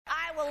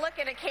will look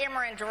at a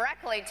camera and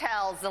directly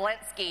tell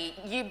Zelensky,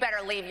 you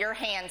better leave your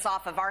hands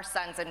off of our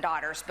sons and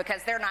daughters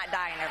because they're not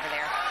dying over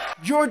there.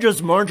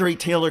 Georgia's Marjorie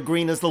Taylor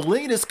Greene is the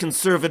latest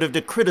conservative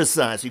to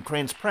criticize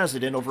Ukraine's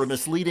president over a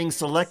misleading,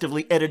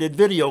 selectively edited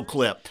video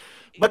clip.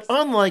 But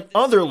unlike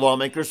other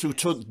lawmakers who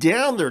took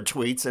down their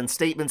tweets and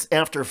statements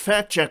after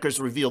fact-checkers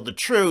revealed the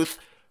truth,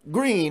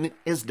 Greene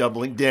is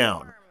doubling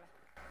down.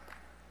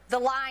 The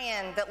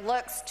lion that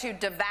looks to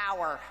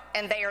devour,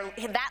 and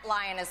that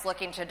lion is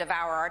looking to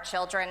devour our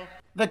children.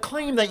 The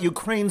claim that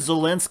Ukraine's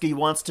Zelensky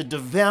wants to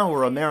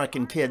devour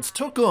American kids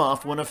took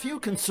off when a few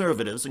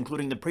conservatives,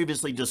 including the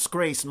previously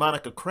disgraced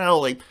Monica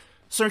Crowley,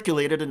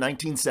 circulated a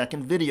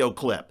 19-second video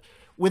clip.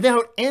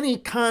 Without any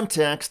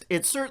context,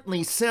 it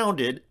certainly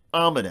sounded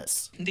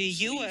ominous. The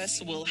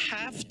U.S. will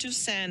have to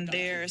send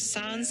their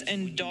sons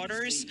and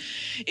daughters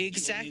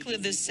exactly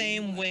the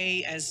same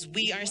way as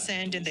we are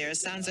sending their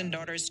sons and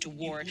daughters to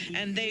war,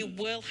 and they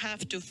will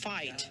have to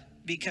fight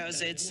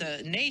because it's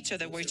nature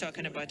that we're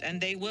talking about, and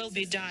they will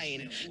be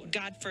dying,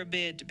 God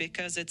forbid,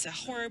 because it's a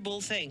horrible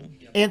thing.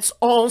 It's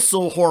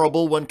also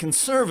horrible when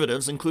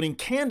conservatives, including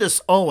Candace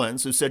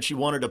Owens, who said she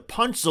wanted to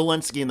punch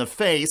Zelensky in the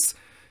face,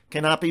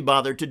 cannot be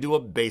bothered to do a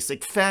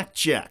basic fact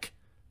check.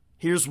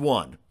 Here's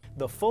one.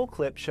 The full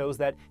clip shows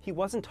that he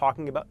wasn't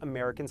talking about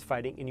Americans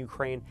fighting in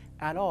Ukraine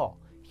at all.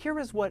 Here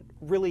is what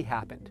really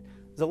happened.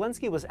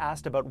 Zelensky was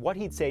asked about what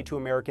he'd say to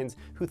Americans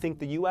who think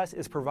the U.S.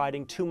 is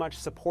providing too much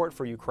support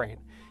for Ukraine.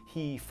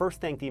 He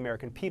first thanked the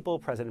American people,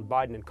 President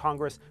Biden and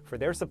Congress, for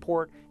their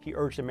support. He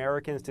urged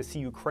Americans to see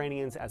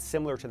Ukrainians as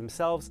similar to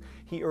themselves.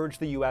 He urged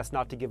the U.S.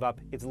 not to give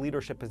up its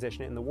leadership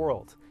position in the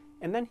world.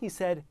 And then he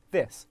said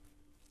this.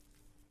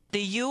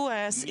 The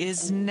U.S.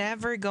 is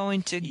never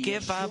going to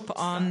give up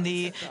on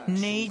the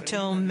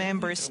NATO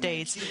member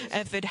states.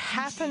 If it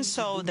happens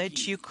so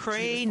that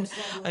Ukraine,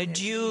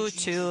 due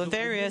to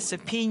various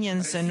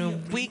opinions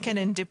and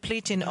weakening and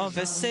depleting of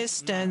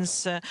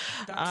assistance,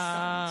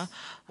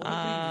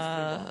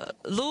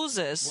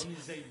 loses,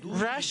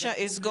 Russia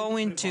is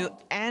going to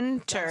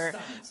enter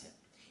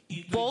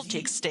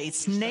Baltic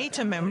states,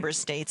 NATO member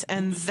states,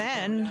 and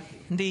then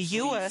the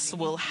U.S.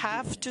 will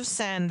have to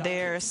send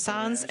their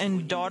sons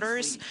and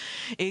daughters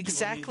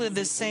exactly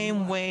the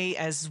same way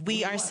as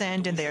we are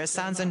sending their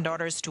sons and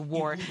daughters to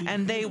war,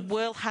 and they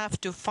will have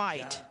to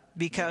fight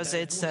because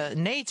it's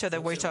nature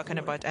that we're talking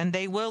about, and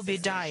they will be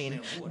dying,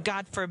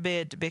 God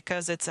forbid,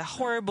 because it's a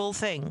horrible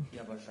thing.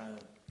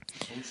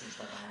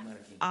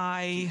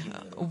 I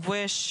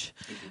wish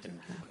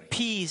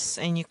peace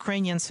and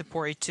Ukrainian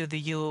support to the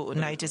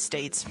United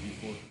States.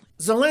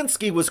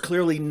 Zelensky was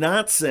clearly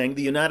not saying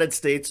the United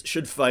States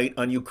should fight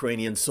on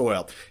Ukrainian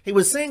soil. He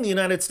was saying the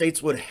United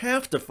States would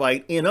have to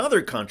fight in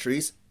other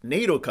countries,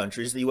 NATO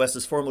countries the U.S.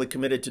 is formally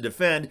committed to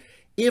defend,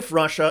 if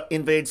Russia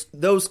invades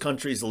those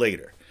countries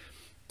later.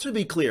 To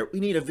be clear,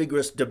 we need a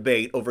vigorous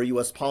debate over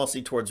U.S.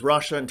 policy towards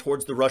Russia and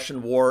towards the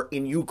Russian war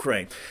in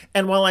Ukraine.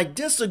 And while I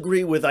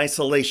disagree with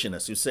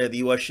isolationists who say the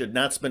U.S. should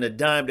not spend a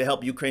dime to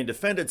help Ukraine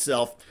defend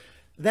itself,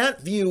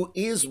 that view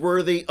is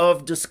worthy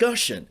of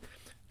discussion.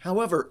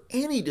 However,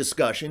 any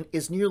discussion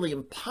is nearly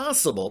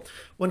impossible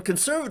when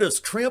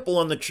conservatives trample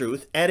on the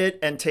truth, edit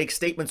and take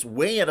statements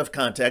way out of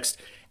context,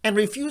 and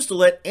refuse to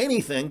let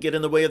anything get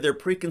in the way of their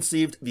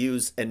preconceived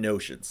views and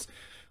notions.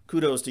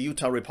 Kudos to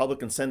Utah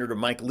Republican Senator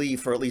Mike Lee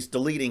for at least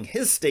deleting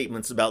his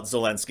statements about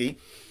Zelensky.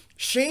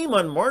 Shame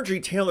on Marjorie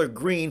Taylor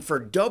Greene for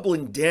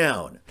doubling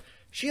down.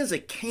 She has a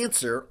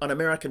cancer on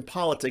American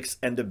politics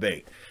and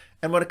debate.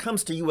 And when it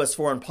comes to U.S.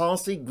 foreign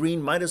policy,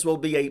 Greene might as well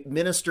be a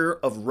minister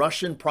of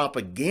Russian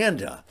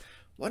propaganda.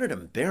 What an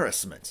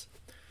embarrassment.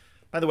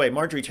 By the way,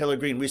 Marjorie Taylor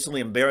Greene recently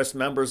embarrassed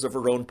members of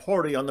her own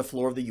party on the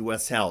floor of the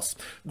U.S. House.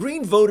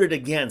 Greene voted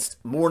against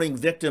mourning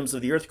victims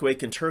of the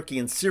earthquake in Turkey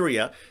and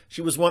Syria.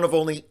 She was one of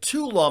only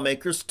 2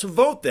 lawmakers to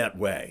vote that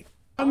way.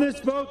 On this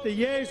vote, the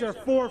yeas are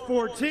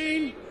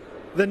 414,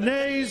 the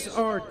nays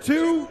are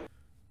 2.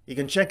 You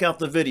can check out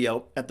the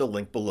video at the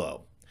link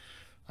below.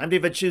 I'm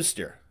David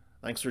Shuster.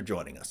 Thanks for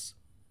joining us.